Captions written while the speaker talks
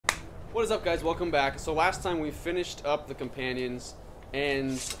What is up, guys? Welcome back. So last time we finished up the companions,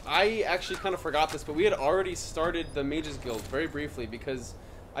 and I actually kind of forgot this, but we had already started the Mages Guild very briefly, because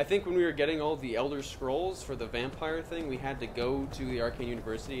I think when we were getting all the Elder Scrolls for the vampire thing, we had to go to the Arcane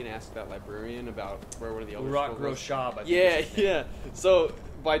University and ask that librarian about where one of the Elder Scrolls was. Roshab, I think. Yeah. So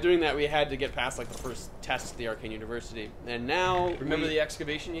by doing that, we had to get past like the first test at the Arcane University, and now remember the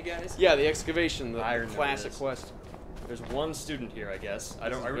excavation, you guys? Yeah, the excavation, the I classic quest. There's one student here, I guess. I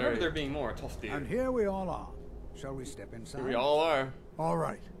remember there being more. Tough deal. And here we all are. Shall we step inside? Here we all are. All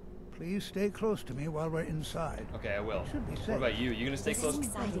right. Please stay close to me while we're inside. Okay, I will. Should be safe. What about you? You gonna stay close?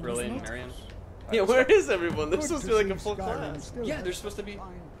 Really, Marion? Yeah, where is everyone? They're supposed to be like a full Skyrim class. Yeah, they're supposed to be.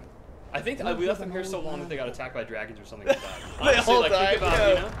 I think we left them here so long that they got attacked by dragons or something like that. They Honestly, all like, died, think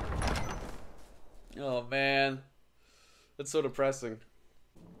about, yeah. you know? Oh man, that's so depressing.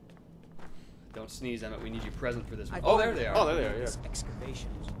 Don't sneeze, Emmett. We need you present for this one. Oh, there they are. Oh, there they are. Yeah. This excavation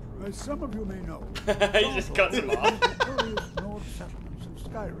is As some of you may know, He just cuts him off. the earliest Nord settlements in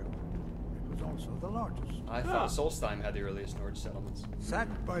Skyrim. It was also the largest. I thought Solstheim had the earliest Nord settlements.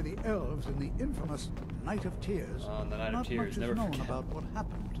 Sacked by the elves in the infamous Night of Tears. Oh, the Night of Not Tears, much never is known forget. about what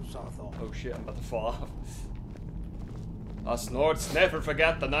happened to Sarthal. Oh shit, I'm about to fall off. Us Nords never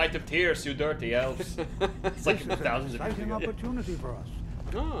forget the Night of Tears, you dirty elves. It's like This is an thousands of years exciting ago. opportunity for us.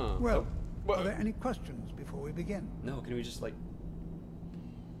 Oh. Well, Well- are there any questions before we begin? No, can we just like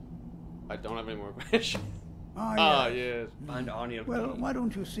I don't have any more questions. Ah, Yeah. yes. find Arniel? Well, why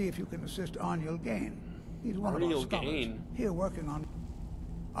don't you see if you can assist Arniel Gain? He's one of our Arniel scholars Gain? here working on.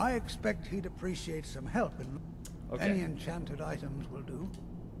 I expect he'd appreciate some help in Okay. any enchanted items will do.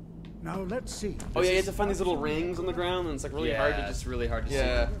 Now let's see. Oh yeah, you have to find these little rings on the ground, and it's like really hard to it's just. really hard to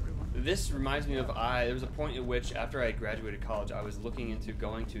Yeah. see. This reminds me of there was a point at which after I graduated college, I was looking into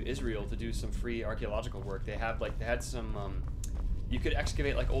going to Israel to do some free archaeological work. They had some you could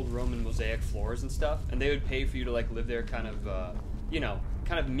excavate like old Roman mosaic floors and stuff, and they would pay for you to like live there kind of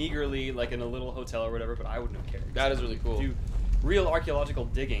kind of meagerly, like in a little hotel or whatever, but I wouldn't have cared. That is really cool. Do real archaeological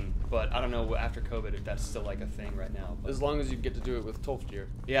digging, but I don't know after COVID if that's still like a thing right now. But As long as you get to do it with Tolfdir.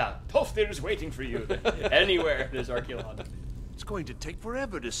 yeah, Tolfdir is waiting for you. Anywhere there's archaeological. It's going to take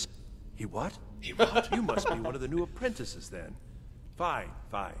forever to He what? He what? You must be one of the new apprentices then. Fine.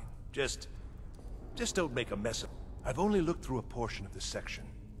 Just don't make a mess of it. I've only looked through a portion of this section.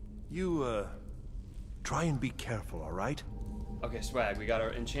 You, try and be careful, all right? Okay, swag, we got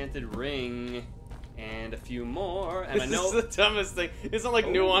our enchanted ring and a few more, and I This know is the dumbest thing. It's not like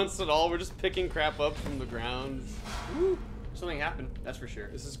nuanced at all. We're just picking crap up from the ground. Woo, something happened, that's for sure.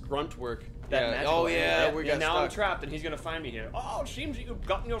 This is grunt work. That Yeah. magical Oh yeah, we got now stuck. I'm trapped, and he's gonna find me here. Oh, it seems you've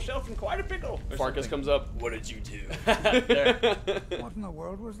gotten yourself in quite a pickle. or Farkas something. comes up. What did you do? There. What in the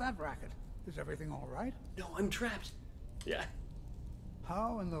world was that racket? Is everything all right? No, I'm trapped. Yeah,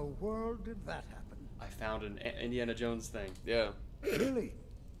 How in the world did that happen? I found an Indiana Jones thing. Yeah. Really?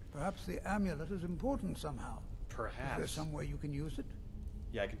 Perhaps the amulet is important somehow. Is there Perhaps. some way you can use it?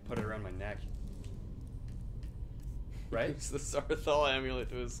 Yeah, I can put it around my neck. Right? It's the Sarthal amulet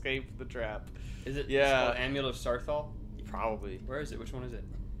to escape the trap. Is it? Yeah. It's called Amulet of Sarthal. Probably. Where is it? Which one is it?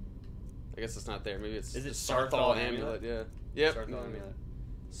 I guess it's not there. Maybe it's Is it the Sarthal amulet? amulet? Yeah. Yep. Sarthal amulet.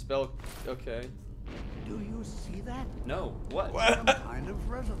 Spell. Okay. Do you see that? No. What? Some kind of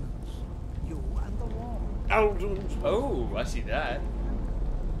resonance. You and the wall. Oh, I see that.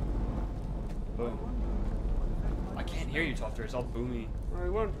 Boom. I can't hear you, Tofter. It's all boomy.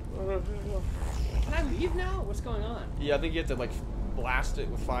 Can I leave now? What's going on? Yeah, I think you have to like blast it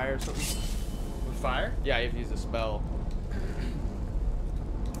with fire or something. With fire? Yeah, you have to use a spell.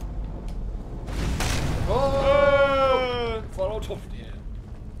 Oh! Follow Tofter.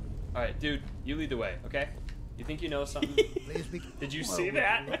 Alright, dude, you lead the way, okay? You think you know something? Please be. Did you Well, see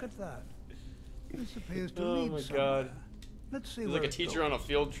that? Look at that. This appears to Oh lead my somewhere. God. Let's see He's where like a it teacher goes. on a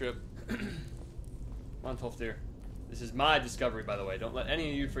field trip. Come on, Tofter. This is my discovery, by the way. Don't let any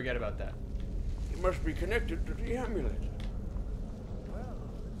of you forget about that. It must be connected to the amulet.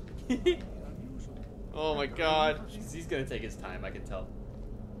 Oh my God. He's gonna take his time, I can tell.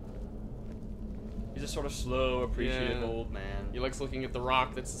 He's a sort of slow, appreciative Yeah. old man. He likes looking at the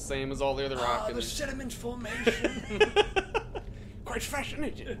rock that's the same as all the other rock. the sediment formation. Quite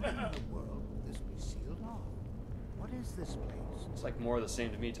fascinating. Why in the world would this be sealed off? What is this place? It's like more of the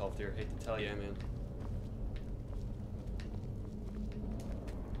same to me, Tolfdir. Hate to tell you. Yeah, man.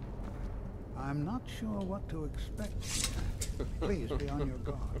 I'm not sure what to expect. Please be on your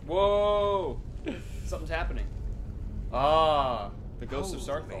guard. Whoa! Something's happening. Ah, the ghost of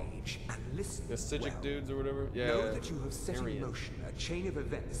Hold Sarthal. rage and listen The Sijic well. dudes or whatever. Yeah. Know that you have set in Arian. motion a chain of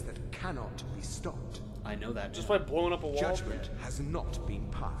events that cannot be stopped. I know that. Just by blowing up a wall. Judgment has not been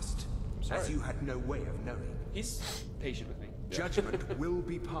passed. as you had no way of knowing. He's patient with me. Judgment will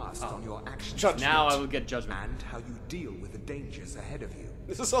be passed on your actions. Now I will get judgment. And how you deal with the dangers ahead of you.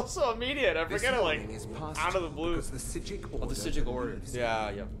 This is also immediate. I This forget it, like, warning is passed out of the blue. because the Sijic Order the Sijic Order. believes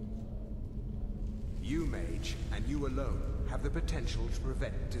Yeah, yep. you, Mage, and you alone have the potential to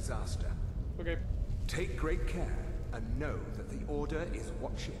prevent disaster. Okay. Take great care and know that the Order is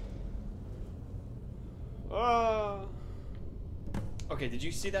watching. Okay, did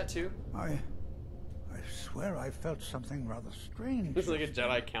you see that too? I swear I felt something rather strange. This is like a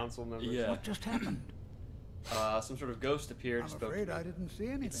Jedi Council member. Yeah. What just happened? Some sort of ghost appeared. I'm Spoke afraid to me. I didn't see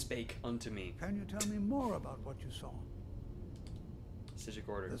anything. It spake unto me. Can you tell me more about what you saw? Sijic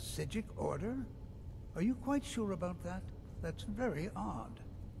Order. The Sijic Order? Are you quite sure about that? That's very odd.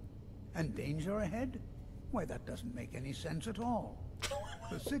 And danger ahead? Why, that doesn't make any sense at all.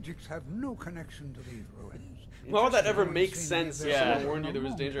 The Sijics have no connection to these ruins. Why would that ever Haven't make seen any sense of if their someone kind warned in you a there was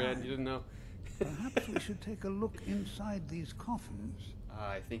long danger ahead and time. you didn't know? Perhaps we should take a look inside these coffins.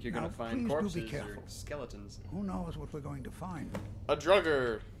 I think you're Now, gonna find please do be corpses or careful. skeletons. Who knows what we're going to find? A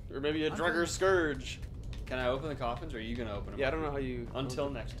drugger. Or maybe a drugger scourge. Can I open the coffins, or are you gonna open them? Yeah, I don't know how you... Until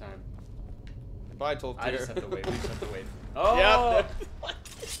next time. Bye, Tolkien. I just have to wait. We just have to wait. Oh! Yep.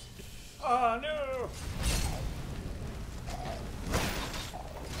 Oh no!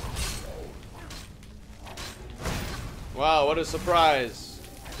 Wow, what a surprise.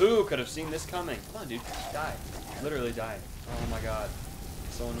 Who could have seen this coming? Come on, dude. Die. Literally die. Oh my god.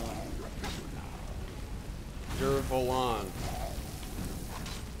 So annoying. Durvolon.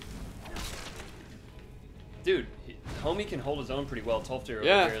 Dude, homie can hold his own pretty well. Tolftir over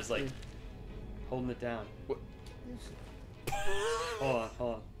Yeah. here is like holding it down. What? Hold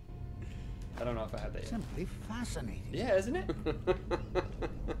on. I don't know if I have that yet. Simply fascinating. Yeah, isn't it?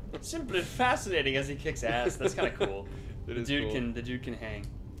 Simply fascinating as he kicks ass. That's kind of cool. It The is dude cool. the dude can hang.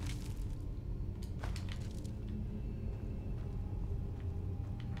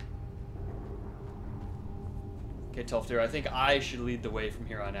 Okay, Tolftir, I think I should lead the way from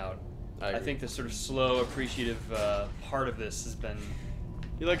here on out. I I agree. think the sort of slow, appreciative part of this has been...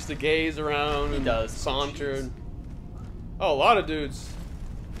 He likes to gaze around He and does. saunter. And... Oh, a lot of dudes.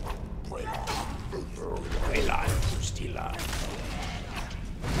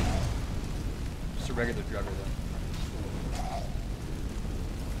 Just a regular drugger, though.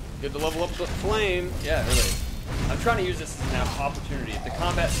 Get to level up the flame. Yeah, really. I'm trying to use this as an opportunity. If the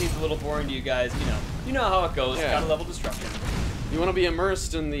combat seems a little boring to you guys, you know how it goes. Yeah. Gotta level destruction. You want to be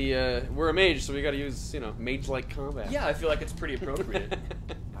immersed in the... we're a mage, so we gotta use, mage-like combat. Yeah, I feel like it's pretty appropriate.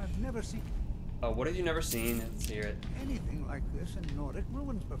 I've never seen Oh, what have you never seen? Let's hear it. anything like this in Nordic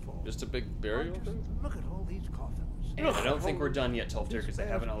ruins before. Just a big burial Just thing? look at all these coffins. And I don't think we're done yet, Tolftir, because they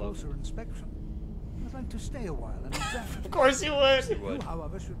This haven't bears all opened. closer inspection. I'd like to stay a while and examine. Of course you would! You would. You,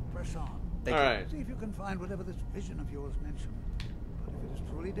 however, should press on. Thank you. Alright. See if you can find whatever this vision of yours mentioned. But if it is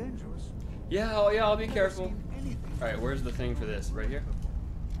truly dangerous, Yeah, oh yeah, I'll be I've never careful. seen anything Alright, where's the thing for this? Right here?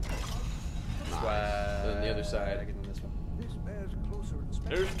 Swag. On the other side. And then this one. this bears closer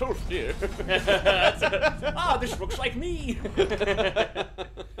inspection. There's toast here. Ah, this looks like me!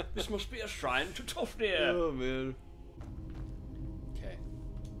 This must be a shrine to Tolftir. Oh, man. Okay.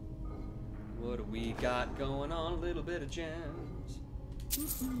 What do we got going on? A little bit of jams.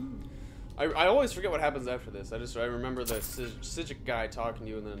 I always forget what happens after this. I remember the Sijic guy talking to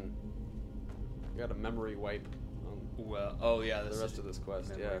you, and then you got a memory wipe on Well, oh yeah, the rest of this quest.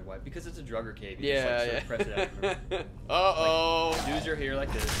 memory Yeah. wipe. Because it's a drugger cave. You Yeah, just, like, sort of press it out. Uh-oh. Use your hair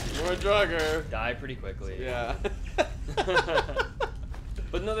like this. More drugger. Die pretty quickly. Yeah.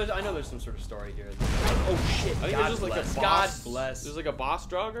 But no, I know there's some sort of story here. Oh shit! I think God there's just like bless. a boss. God bless. There's like a boss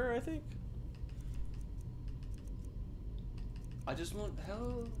drugger, I think. I just want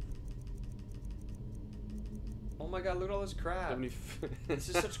hell. Oh my god! Look at all this crap. This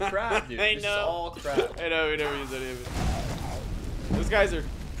is such crap, dude. I This know. is all crap. I know, we never use any of it. Those guys are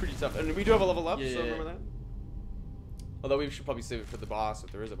pretty tough. And we do have a level up, Yeah, so yeah. remember that? Although we should probably save it for the boss,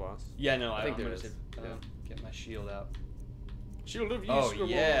 if there is a boss. Yeah, no, I think I'm there gonna is. save- Yeah. Get my shield out. Shield of you, Oh Scribble.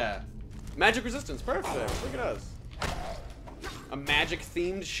 yeah. Magic resistance, perfect. Look at us. A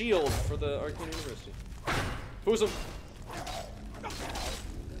magic-themed shield for the Arcane University. Who's him?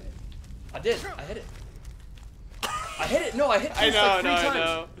 I did. I hit it. I hit it. No, I hit I this know, like 3 I times.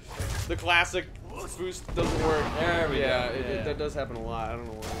 know. The classic boost doesn't work. There we yeah, go. Yeah. that does happen a lot. I don't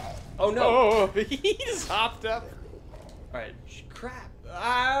know why. Oh no. Oh, he just hopped up. All right. Crap.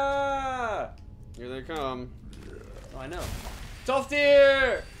 Ah. Here they come. Oh, I know.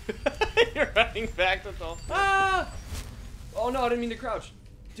 Tolftir! You're running back to Tolftir. Ah! Oh no, I didn't mean to crouch.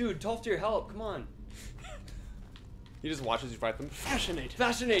 Dude, Tolftir, help! Come on. He just watches you fight them. Fascinating.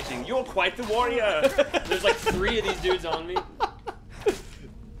 Fascinating. You're quite the warrior. There's like 3 of these dudes on me.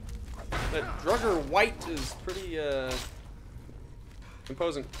 That Drugger White is pretty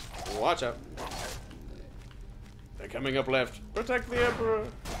imposing. Watch out. They're coming up left. Protect the Emperor.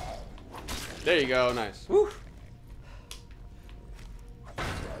 There you go. Nice. Woo.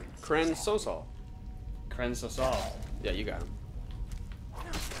 Kren Sosal. Kren Sosal. Yeah, you got him.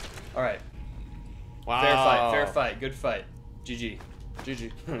 All right. Wow. Fair fight. Fair fight. Good fight. GG.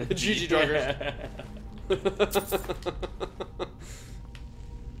 GG. GG Druggers.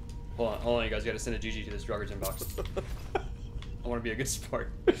 Hold on, you guys. You gotta send a GG to this Druggers inbox. I want to be a good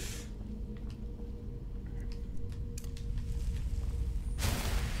sport.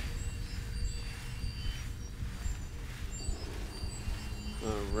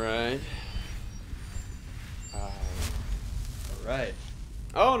 Alright. Alright.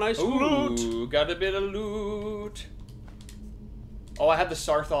 Oh, nice Ooh, loot! got a bit of loot. Oh, I have the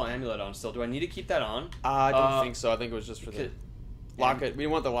Sarthal amulet on still. Do I need to keep that on? I don't think so. I think it was just for the Could- locket. We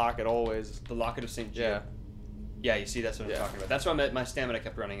want the locket always. The Locket of St. Jim. Yeah. Yeah, you see, that's what I'm talking about. That's why my stamina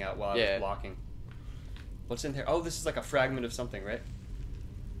kept running out while I was blocking. What's in here? Oh, this is like a fragment of something, right?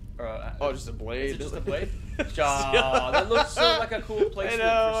 Or, Oh, just a blade. Is it just a blade? Aw, that looks so like a cool placement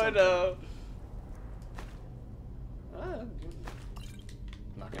for something. I know. I'm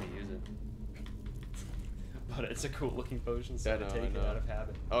not gonna use it. But it's a cool looking potion, so I take it out of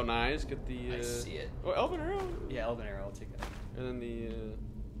habit. Oh, nice. Get the. I see it. Oh, Elven Arrow. Yeah, Elven Arrow. I'll take that. And then the.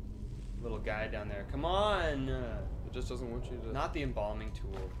 Little guy down there. Come on. It just doesn't want you to. Not the embalming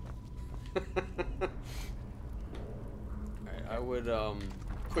tool. Alright, I would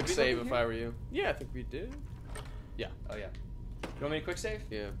quick Did we save look in if here? I were you. Yeah, I think we did. Yeah. Oh yeah. You want me to quick save?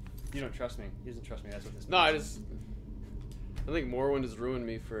 Yeah. You don't trust me. He doesn't trust me. That's what this. No, I means. just. I think Morrowind has ruined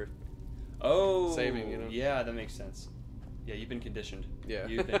me for. Oh. saving, you know? Yeah, that makes sense. Yeah, you've been conditioned. Yeah.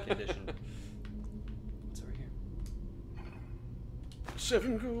 You've been conditioned. What's over here?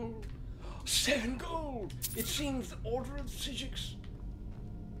 7 gold. 7 gold. It seems the Order of Sigix.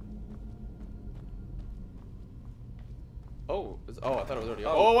 Oh, oh, I thought it was already.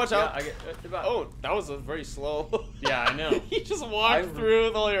 Oh, Oh, watch yeah, out! I get, Oh, that was a very slow. Yeah, I know. You just walked through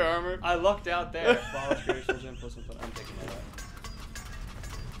with all your armor. I lucked out there. Flawless creation gem plus one. I'm taking that out.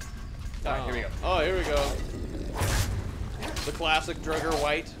 All right, here we go. Oh, here we go. The classic Drugger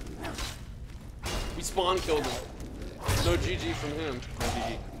White. We spawn killed him. No GG from him. No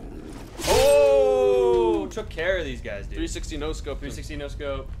GG. Oh, took care of these guys, dude. 360 no scope. 360 no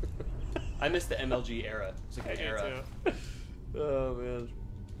scope. I missed the MLG era. It's like an era. Oh man.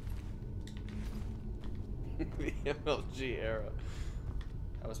 The MLG era.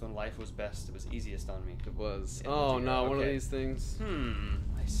 That was when life was best. It was easiest on me. It was. MLG Oh no, era. one of Okay. these things.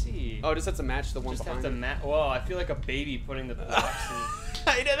 I see. Oh, it just has to match the one Just have behind to it. Well, I feel like a baby putting the blocks in.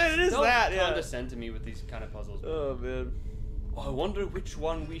 It is Don't that, yeah. condescend to me with these kind of puzzles. Oh man. Oh, I wonder which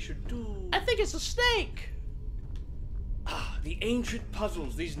one we should do. I think it's a snake. Ah, the ancient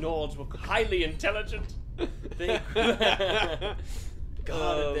puzzles. These Nords were highly intelligent. They guarded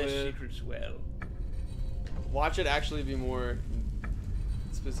Oh, their man. secrets well. Watch it actually be more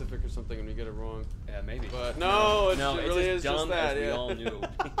specific or something when you get it wrong. Yeah, maybe. But no, it it's really as is just dumb that. as we Yeah. all knew.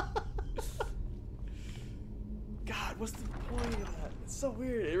 God, what's the point of that? It's so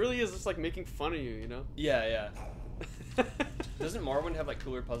weird. It really is just like making fun of you, you know? Yeah, yeah. Doesn't Morrowind have like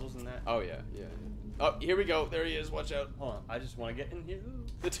cooler puzzles than that? Oh yeah, yeah. Oh, here we go. There he is. Watch out. Hold on, I just want to get in here.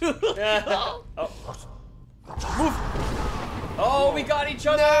 The two. Oh. Move. Oh, we got each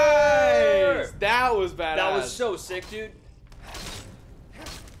other! Nice. That was badass. That was so sick, dude.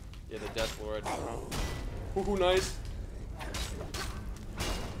 Yeah, the Death Lord. Ooh, nice.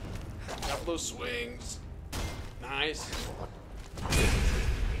 Got those swings. Nice.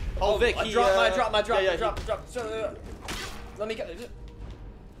 Oh, Vic, I he, dropped my yeah, drop. Let me get.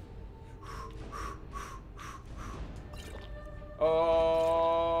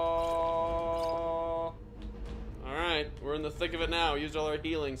 Oh. All right, we're in the thick of it now. We used all our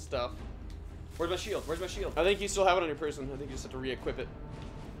healing stuff. Where's my shield? Where's my shield? I think you still have it on your person. I think you just have to re-equip it.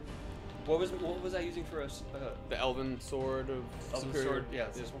 What was I using for us? The Elven Sword of Elven Superior. Sword. Yeah,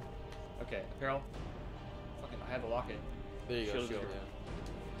 it's this one. Okay, apparel. Fucking, I have the locket. There you go. Shield Shield, is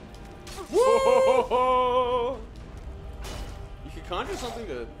yeah. Whoa! You could conjure something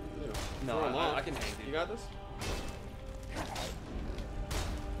to, you know, No, throw him off. I can hang, dude. You got this?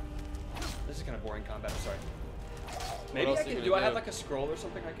 This is kind of boring combat. I'm sorry. What Maybe else I are you can. gonna Do I have like a scroll or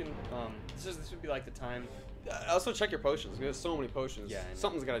something I can? This would be like the time. Also check your potions. There's so many potions. Yeah, I know.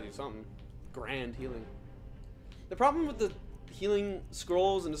 Something's got to do something. Grand healing. The problem with the healing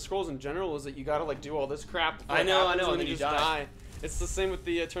scrolls and the scrolls in general is that you gotta like do all this crap. Before I it know, happens, and and then you you just die. It's the same with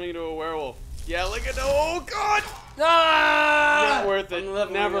the turning into a werewolf. Yeah, look at oh god, Ah! not worth it. I'm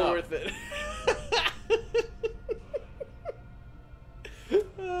leveling Never up. worth it.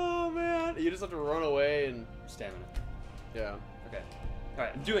 Oh man, you just have to run away and Stamina. yeah. Okay. All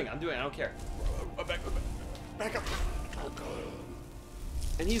right, I'm doing. I don't care. Back up. Oh god.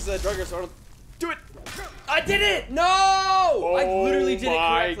 And he's a drugger, so I don't do it. I did it! No! I literally did it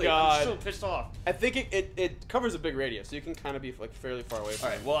my correctly. God. I'm so pissed off. I think it covers a big radius, so you can kind of be like fairly far away from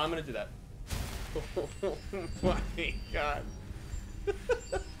All right, well, I'm gonna do that. Oh my god.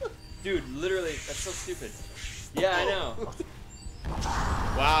 Dude, literally, that's so stupid. Yeah, I know.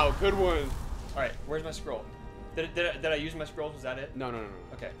 Wow, good one. All right, where's my scroll? Did I use my scrolls? Was that it? No.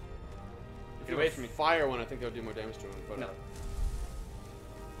 Okay. If Get you away have from me. fire one, I think that would do more damage to him. But No.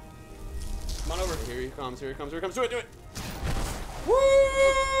 Come on over. Here he comes. Do it.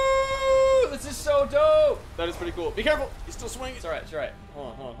 Woo! This is so dope. That is pretty cool. Be careful. He's still swinging. It's all right. It's all right.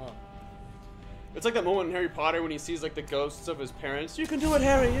 Hold on. It's like that moment in Harry Potter when he sees like the ghosts of his parents. You can do it,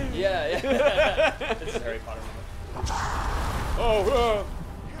 Harry. Yeah. This is Harry Potter moment. Oh,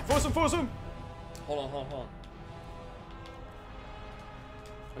 force him. Hold on.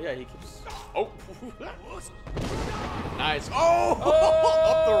 Oh yeah, he keeps. Oh, nice. Oh,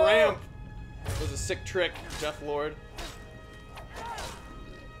 up the ramp. That was a sick trick, Death Lord.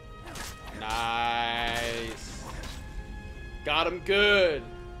 Nice. Got him good.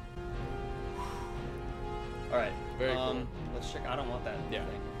 All right. Very cool. Let's check. I don't want that Yeah.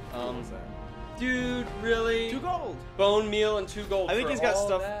 thing. Dude, really? 2 gold. Bone meal and 2 gold. I think for he's got all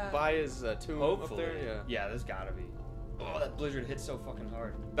stuff that? by his tomb Hopefully. up there. Yeah. Yeah, there's gotta be. Oh, that blizzard hit so fucking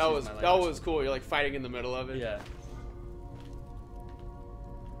hard. That Excuse was my that language. was cool. You're like fighting in the middle of it. Yeah.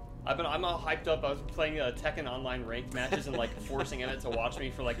 I'm all hyped up. I was playing Tekken online ranked matches and like forcing Emmett to watch me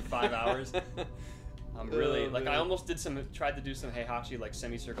for like 5 hours. I'm really like I almost tried to do some Heihachi like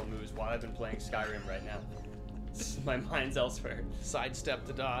semicircle moves while I've been playing Skyrim right now. My mind's elsewhere. Sidestep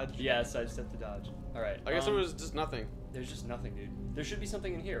to dodge. Yeah, sidestep to dodge. All right. I guess there was just nothing. There's just nothing, dude. There should be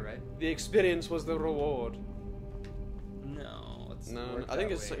something in here, right? The experience was the reward. No, it's No, I think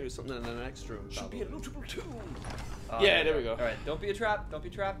it's something in the next room. Should be a notable tomb. Yeah, there we go. All right, don't be a trap. Don't be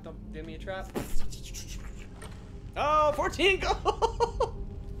trapped. Don't give me a trap. Oh, 14 gold!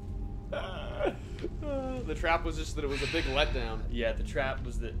 The trap was just that it was a big letdown. Yeah, the trap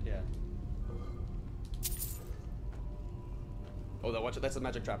was the Oh, watch it. That's a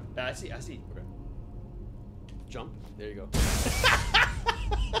magic trap. I see. Okay. Jump. There you go.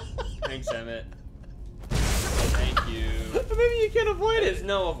 Thanks, Emmett. Thank you. Maybe you can't avoid it. There's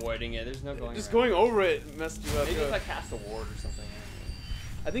no avoiding it. There's no going. Just around. going over it messed you up. Maybe if I cast a ward or something.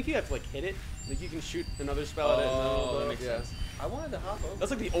 I think you have to like hit it. Like you can shoot another spell at it. Oh, that and makes sense. I wanted to hop over.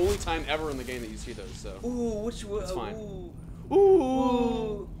 That's like the only time ever in the game that you see those. So. Ooh, which one? It's fine. Ooh.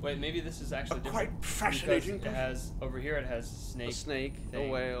 Ooh. Wait, maybe this is actually different. Quite fascinating. Because it has over here. It has snake. A snake, a thing.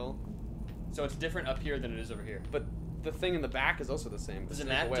 whale. So it's different up here than it is over here. But the thing in the back is also the same. Does it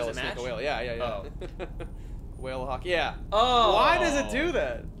Snake, match? a whale, Does it snake, match? a whale. Yeah. Oh. Whale hawk. Yeah. Oh. Why does it do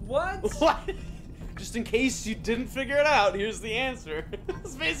that? What? What? Just in case you didn't figure it out, here's the answer.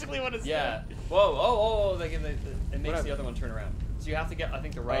 That's basically what it's. Yeah. Whoa. Oh. It makes Whatever. the other one turn around. So you have to get, I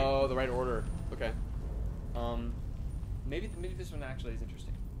think, the right. Oh, the right order. Okay. Maybe this one actually is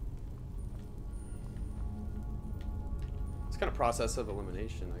interesting. It's kind of process of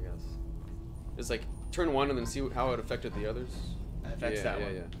elimination, I guess. It's like turn one and then see how it affected the others. It affects that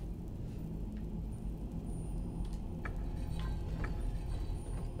one. Yeah.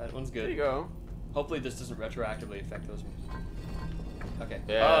 That one's good. There you go. Hopefully this doesn't retroactively affect those ones. Okay.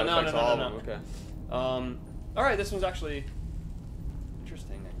 Yeah. Oh it no. affects all of them. Okay. All right. This one's actually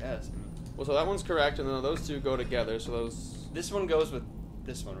interesting, I guess. I mean, Well, so that one's correct, and then those two go together. So those. this one goes with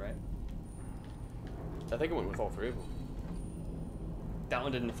this one, right? I think it went with all 3 of them. That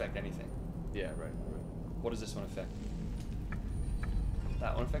one didn't affect anything. Yeah. Right. What does this one affect?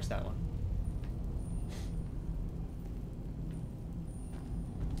 That one affects that one.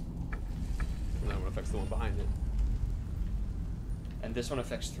 And that one affects the one behind it. And this one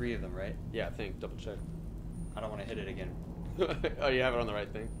affects 3 of them, right? Yeah. I think. Double check. I don't want to hit it again. Oh, you have it on the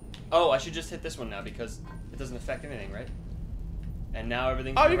right thing. Oh, I should just hit this one now because it doesn't affect anything, right? And now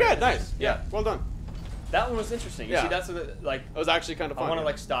everything's Oh, in the you're right good. position. Nice. Yeah. Well done. That one was interesting. You Yeah. see, that's what like That was actually kind of fun. I want to yeah.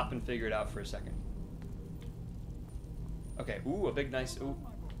 like stop and figure it out for a second. Okay. Ooh, a big nice. Ooh.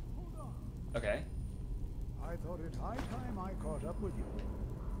 Okay. I thought it high time I caught up with you.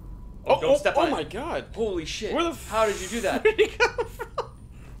 Oh, don't step on oh it. my god. Holy shit! Where the How did you do that? Where'd he come from?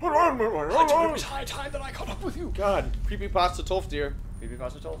 It's high time that I caught up with you. God, creepypasta Tolfdir.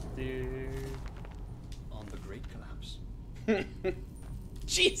 Creepypasta Tolfdir. On the Great Collapse. Be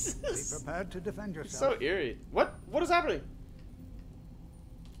Jesus. prepared to defend yourself. So eerie. What is happening?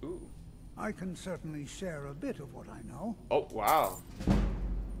 Ooh. I can certainly share a bit of what I know. Oh, wow.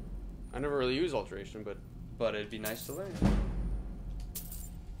 I never really use alteration, but It'd be nice to learn.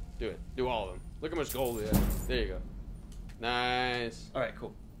 do it. Do all of them. Look how much gold we have. There you go. Nice. Alright,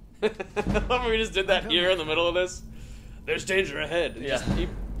 cool. We just did that here in the middle of this. There's danger ahead. Yeah. He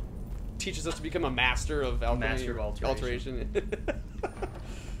teaches us to become a master of alchemy. Master of alteration.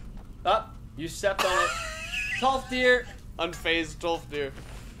 Up. You stepped on it. Tolfdir. Unfazed Tolfdir.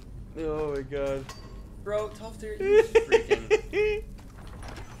 Oh my god. Bro, Tolfdir, you freaking...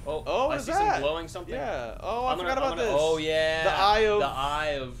 Oh, Oh, I what is see that? some glowing something. Yeah. Oh, I I'm forgot gonna- about this. Oh, yeah. The eye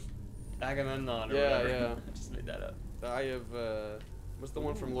of Agamemnon or Yeah, whatever. yeah. I just made that up. the eye of what's the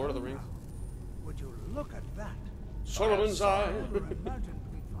one from Lord of the Rings? Would you look at that? Solomon's I eye. never imagined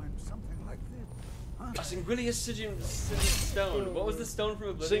we'd find something like this. Huh? A Singrillius Sigil stone. What was the stone from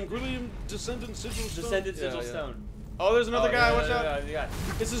Oblivion? Singrillium Descendant Sigil Stone. Descended Yeah, Sigil yeah. Stone. Oh, there's another Oh, guy. yeah, Watch out. yeah.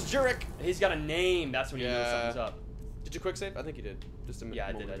 This is Jurek. He's got a name. That's when you know Yeah. something's up. Did you quick save? I think you did. Just a minute. Yeah,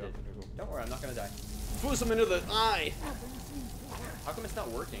 I did. ago. Okay, cool. Don't worry, I'm not gonna die. Fools him into the eye. How come it's not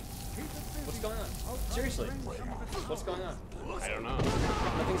working? What's going on? Seriously, what's going on? I don't know.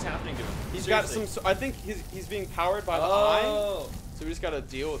 Nothing's happening to him. He's Seriously. got some. I think he's being powered by the eye. Oh. So we just gotta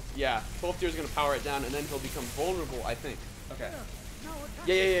deal with. Yeah, Tolfdir's gonna power it down, and then he'll become vulnerable. I think. Okay.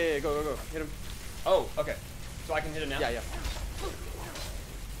 Yeah. Go. Hit him. Oh, okay. So I can hit it now? Yeah.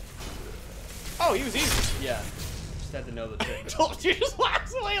 Oh, he was easy. Yeah. Just had to know the trick. Tolfdir just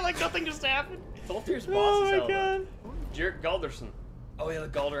walks away like nothing just happened. Tolfdir's boss Oh is my hell, though. god. Jurek Galderson. Oh yeah, the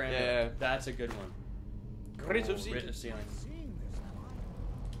Galder Amulet. Yeah. That's a good one. Great of Writ of Sealing. Seeing this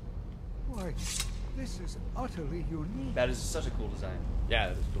now, why, this is utterly unique. That is such a cool design. Yeah,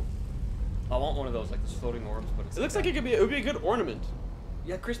 that is cool. I want one of those, like those floating orbs, but it's It looks like it would be a good ornament.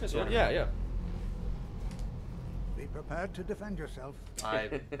 yeah, Christmas ornament. Yeah. Be prepared to defend yourself.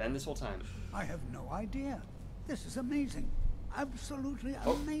 I've been this whole time. I have no idea. This is amazing. Absolutely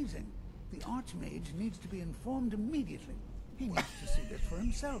amazing. The Archmage needs to be informed immediately. He needs to see this for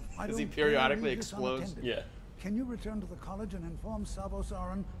himself. I As he don't periodically dare leave this explodes. unattended. Yeah. Can you return to the college and inform Savos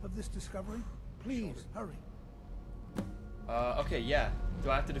Aran of this discovery? Please, hurry. Okay, yeah.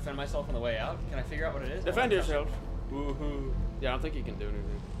 Do I have to defend myself on the way out? Can I figure out what it is? Defend yourself. Woohoo. Yeah, I don't think you can do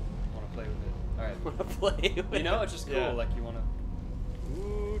anything. I want to play with it. Alright. Want to play with You know, it's just cool. Yeah. Like, you want to...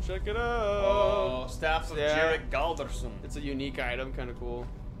 Ooh, check it out. Oh, Staff of Yeah. Jurek Galderson. It's a unique item, kind of cool.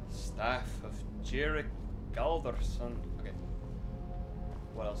 Staff of Jurek Galderson. Okay.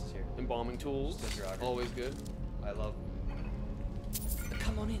 What else is here? Embalming tools, Still geography. always good. I love...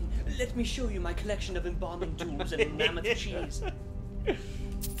 Come on in. Let me show you my collection of embalming tools and mammoth cheese.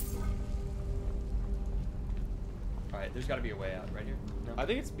 Alright, there's got to be a way out right here. No? I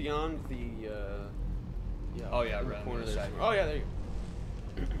think it's beyond the. Yeah. Oh, yeah, in the around corner the there. side. Oh yeah, there you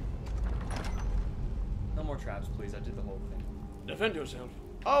go. No more traps, please. I did the whole thing. Defend yourself.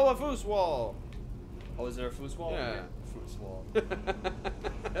 Oh, a foos wall. Oh, is there a fooswall? Yeah. Fooswall.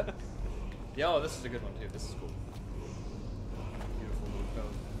 Yep. Yo, this is a good one, too. This is cool. Beautiful move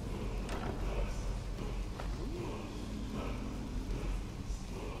code.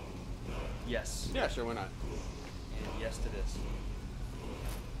 Yes. Yeah, sure, why not? And yes to this.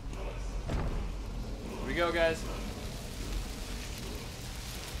 Here we go, guys.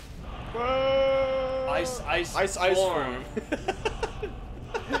 Whoa! Ice form.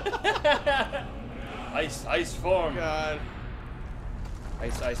 Ice form. God.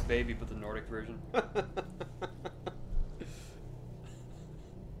 Ice baby, but the Nordic version. Come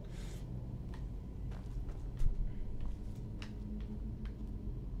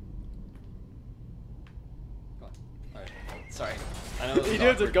on. Alright. Sorry. I know You do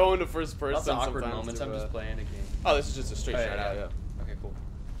have to go into first person. Lots of awkward sometimes moments. to, I'm just playing a game. Oh, this is just a straight Oh, shot out. Yeah. Okay, cool.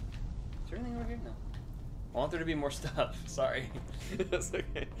 Is there anything over here? No. I want there to be more stuff. Sorry. That's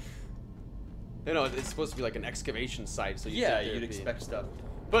okay. You know, it's supposed to be like an excavation site, so Yeah, think you'd there'd be- expect stuff.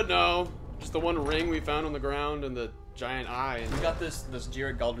 But no, just the one ring we found on the ground and the giant eye. And We got this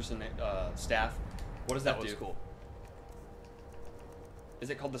Jared Galderson staff. What does that, that was do? cool. Is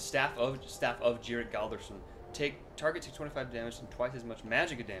it called the Staff of Jared Galderson? Target takes 25 damage and twice as much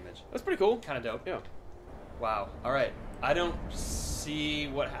magic damage. That's pretty cool. Kind of dope. Yeah. Wow. All right. I don't see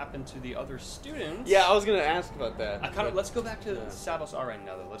what happened to the other students. Yeah, I was gonna ask about that. I kind of. but- Let's go back to Yeah. Savos Aran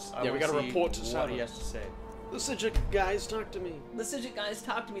now. Though. I Yeah, we wanna gotta see report to what Savos. he has to say. The Sijic guys, talk to me. The Sijic guys,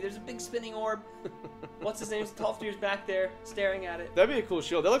 talk to me. There's a big spinning orb. What's his name? Tolfdir's back there, staring at it. That'd be a cool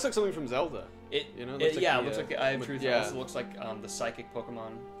shield. That looks like something from Zelda. It looks yeah, like it looks like the Eye of Truth. Yeah. It also looks like the psychic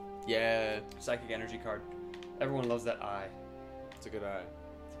Pokemon. Yeah. Psychic energy card. Everyone loves that eye. It's a good eye.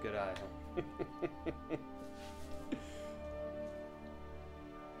 It's a good eye, huh?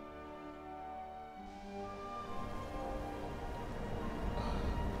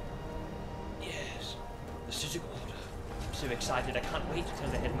 Yes. The Sijic Order. I'm so excited. I can't wait to tell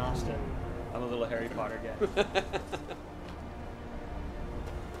the headmaster. I'm a little Harry Potter guy.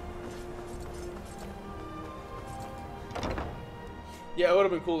 Yeah, it would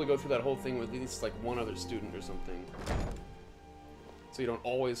have been cool to go through that whole thing with at least like one other student or something. So you don't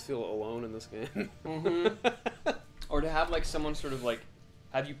always feel alone in this game. Or to have like someone sort of like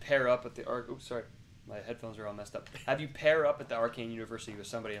have you pair up at the oops, sorry. My headphones are all messed up. Have you pair up at the Arcane University with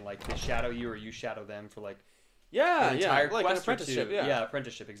somebody and like they shadow you or you shadow them for like Yeah, an entire like an quest or apprenticeship, two. yeah.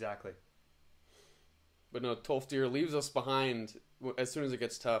 Apprenticeship, exactly. But no, Tolfdir leaves us behind as soon as it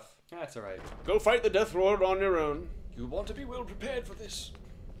gets tough. That's alright. Go fight the Death Lord on your own. You want to be well prepared for this.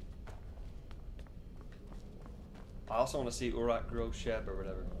 I also want to see Urak Grosheb or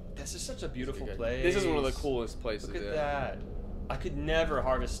whatever. This is such a beautiful place. This is one of the coolest places. Look at yeah. that. I could never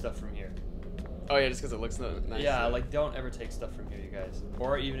harvest stuff from here. Oh yeah, just because it looks nice. Yeah, like don't ever take stuff from here, you guys.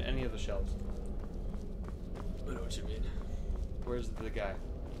 Or even any of the shelves. I know what you mean. Where's the guy?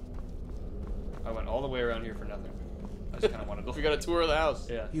 I went all the way around here for nothing. I just kind of wanted to. We got a tour of the house.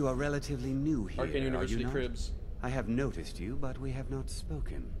 Yeah. You are relatively new here, Arcane University are you not? cribs. I have noticed you, but we have not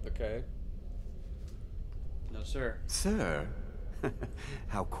spoken. Okay. No, sir. Sir?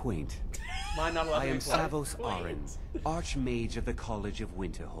 How quaint. Mine not allowed I to am be quiet. Savos Arin, Archmage of the College of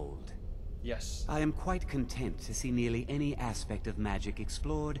Winterhold. Yes. I am quite content to see nearly any aspect of magic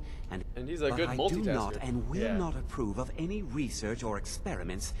explored, and he's a but good I do multitasker. not and will Yeah. not approve of any research or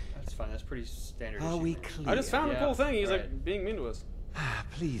experiments. That's fine. That's pretty standard. Are issue we thing. clear? I just found a Yeah, cool thing. He's right. like being mean to us.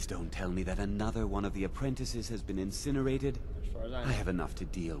 Please don't tell me that another one of the apprentices has been incinerated. As far as I know. I have enough to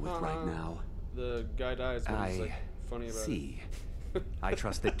deal with right now. The guy dies, but he's like funny about it. See. I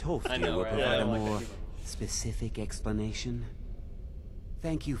trust that Tolfdir I know, will right? provide Yeah, I a don't like more that either. specific explanation.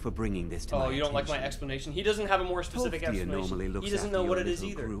 Thank you for bringing this to my Oh, attention. you don't like my explanation? He doesn't have a more specific Tolfdir explanation. normally looks He doesn't after know what your it is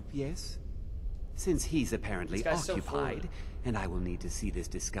little either. Group, yes? Since he's apparently This guy's so occupied, forward. and I will need to see this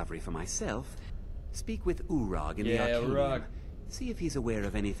discovery for myself, speak with Urag in the Yeah, Arcanium. Urag. See if he's aware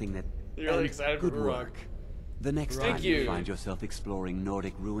of anything that... You're really and excited for good Urag. work. The next Thank time you. you find yourself exploring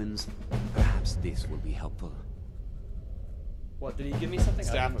Nordic ruins, perhaps this will be helpful. What, did he give me something?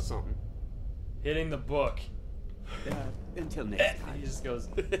 Staff or something. Hitting the book. Until next He time. just goes.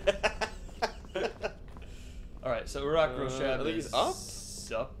 Alright, so Urak Grosheb I think is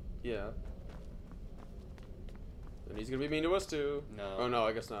he's up. Yeah. And he's gonna be mean to us too. No. Oh no,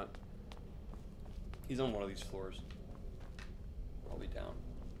 I guess not. He's on one of these floors. Probably down.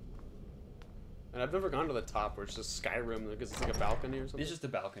 And I've never gone to the top where it's just Skyrim because it's like a balcony or something. It's just a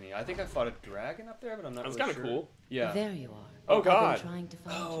balcony. I think I fought a dragon up there, but I'm not That's really kind of sure. cool. Yeah. There you are. Oh, I've God. been trying to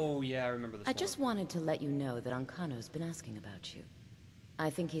find you. Oh, yeah, I remember this I one. just wanted to let you know that Ancano's been asking about you. I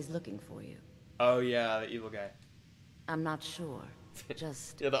think he's looking for you. Oh, yeah, the evil guy. I'm not sure.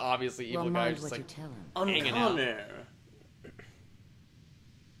 Just Yeah, the obviously evil well, guy mind is what just you like tell him. hanging out.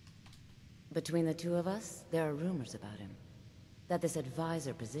 Between the two of us, there are rumors about him. That this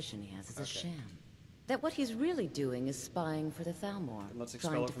advisor position he has is a sham. That what he's really doing is spying for the Thalmor, Then let's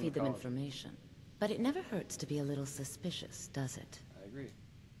expel trying her to from feed the them college. information. But it never hurts to be a little suspicious, does it? I agree.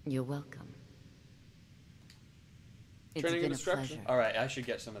 You're welcome. It's Training and been a instruction. pleasure. Alright, I should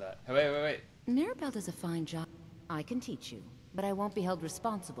get some of that. Wait. Mirabelle does a fine job. I can teach you, but I won't be held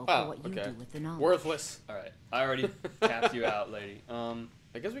responsible Oh, for what you okay. do with the knowledge. Worthless. Alright, I already tapped you out, lady.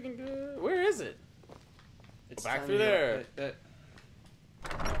 I guess we can go. Where is it? It's Back time through to go- there.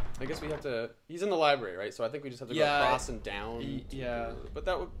 I guess we have to. He's in the library, right? So I think we just have to go Yeah, across and down. yeah. But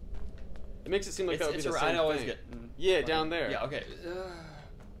that would. It makes it seem like that would be the I same always thing. get. Yeah, down there. Yeah, okay.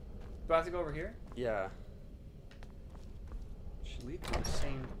 Do I have to go over here? Yeah. Should lead to the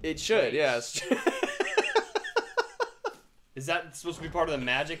same. It should. place. Yes. Is that supposed to be part of the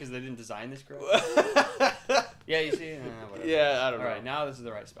magic? Is they didn't design this correctly? Yeah, you see. Whatever. Yeah, I don't know. All right, now this is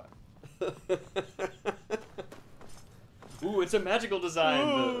the right spot. Ooh, it's a magical design.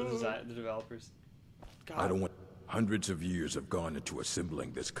 The developers. I don't want... Hundreds of years have gone into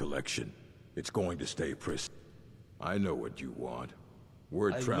assembling this collection. It's going to stay pristine. I know what you want.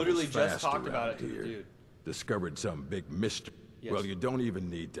 Word I travels literally just fast talked around about it to the here. dude. Discovered some big mystery. Yes. Well, you don't even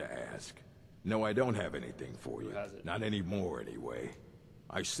need to ask. No, I don't have anything for you. has it? Not anymore, anyway.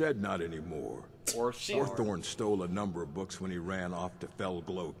 I said not anymore. Orthorn stole a number of books when he ran off to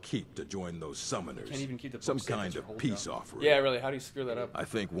Felglow Keep to join those summoners. Can't even keep the Some books safe, kind it's your of whole peace job. offering. Yeah, really. How do you screw that up? I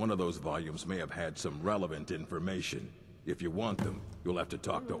think one of those volumes may have had some relevant information. If you want them, you'll have to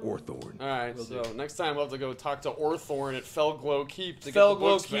talk to Orthorn. Alright, so next time we'll have to go talk to Orthorn at Felglow Keep to get the Felglow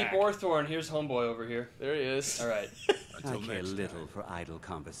books Keep back. Orthorn. Here's homeboy over here. There he is. All right. I care little for idle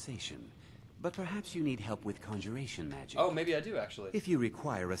conversation, but perhaps you need help with conjuration magic. Oh, maybe I do actually. If you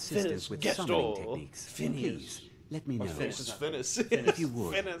require assistance with Gesto. summoning techniques, then please let me know. This is Finnis. If you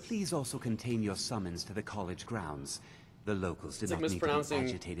would, Finnis. please also contain your summons to the college grounds. The locals do It's like not need to be mispronouncing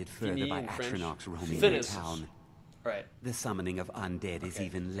agitated further Fini by in French. Atronachs roaming Finnis. the town. Right. The summoning of undead is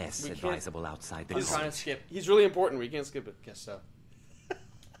even less We can't- advisable outside the I'm trying to college. skip. He's really important. We can't skip it. Guess so.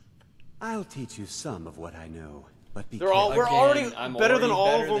 I'll teach you some of what I know, but be They're all careful. we're Again, already I'm better than already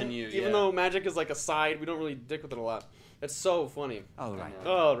all better of them. than you, Even yeah. though magic is like a side, we don't really dick with it a lot. That's so funny. All right.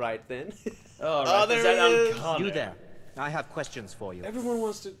 All right then. All Oh, right. there is that he is. Connor? You there. I have questions for you. Everyone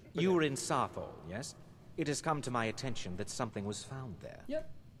wants to. You were in Sarthor, yes? It has come to my attention that something was found there. Yep.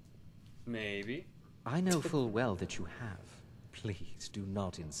 Maybe. I know full well that you have. Please do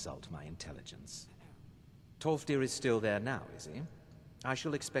not insult my intelligence. Tolfdir is still there now, is he? I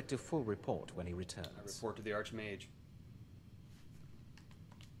shall expect a full report when he returns. I report to the Archmage.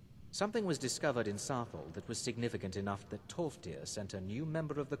 Something was discovered in Sarthor that was significant enough that Tolfdir sent a new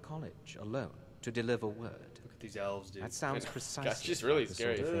member of the college alone to deliver word. Look at these elves, dude. That sounds God, precisely she's really like the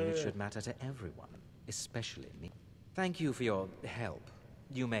scary. sort of thing that should matter to everyone, especially me. Thank you for your help.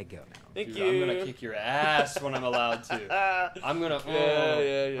 You may go now. Thank Dude, you. I'm gonna kick your ass when I'm allowed to. I'm gonna.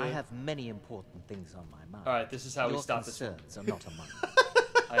 Yeah. I have many important things on my mind. All right, this is how we Your stop this one. concerns are not among them.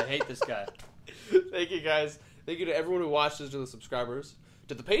 I hate this guy. Thank you guys. Thank you to everyone who watches, to the subscribers,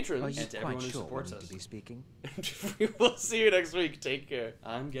 to the Are patrons. you And to quite everyone who sure supports when to us. be speaking? We will see you next week. Take care.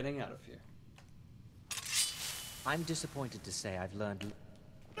 I'm getting out of here. I'm disappointed to say I've learned.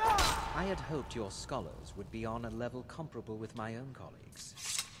 I had hoped your scholars would be on a level comparable with my own colleagues.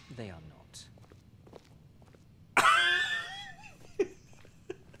 They are not.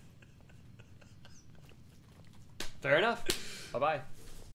 Fair enough. Bye bye.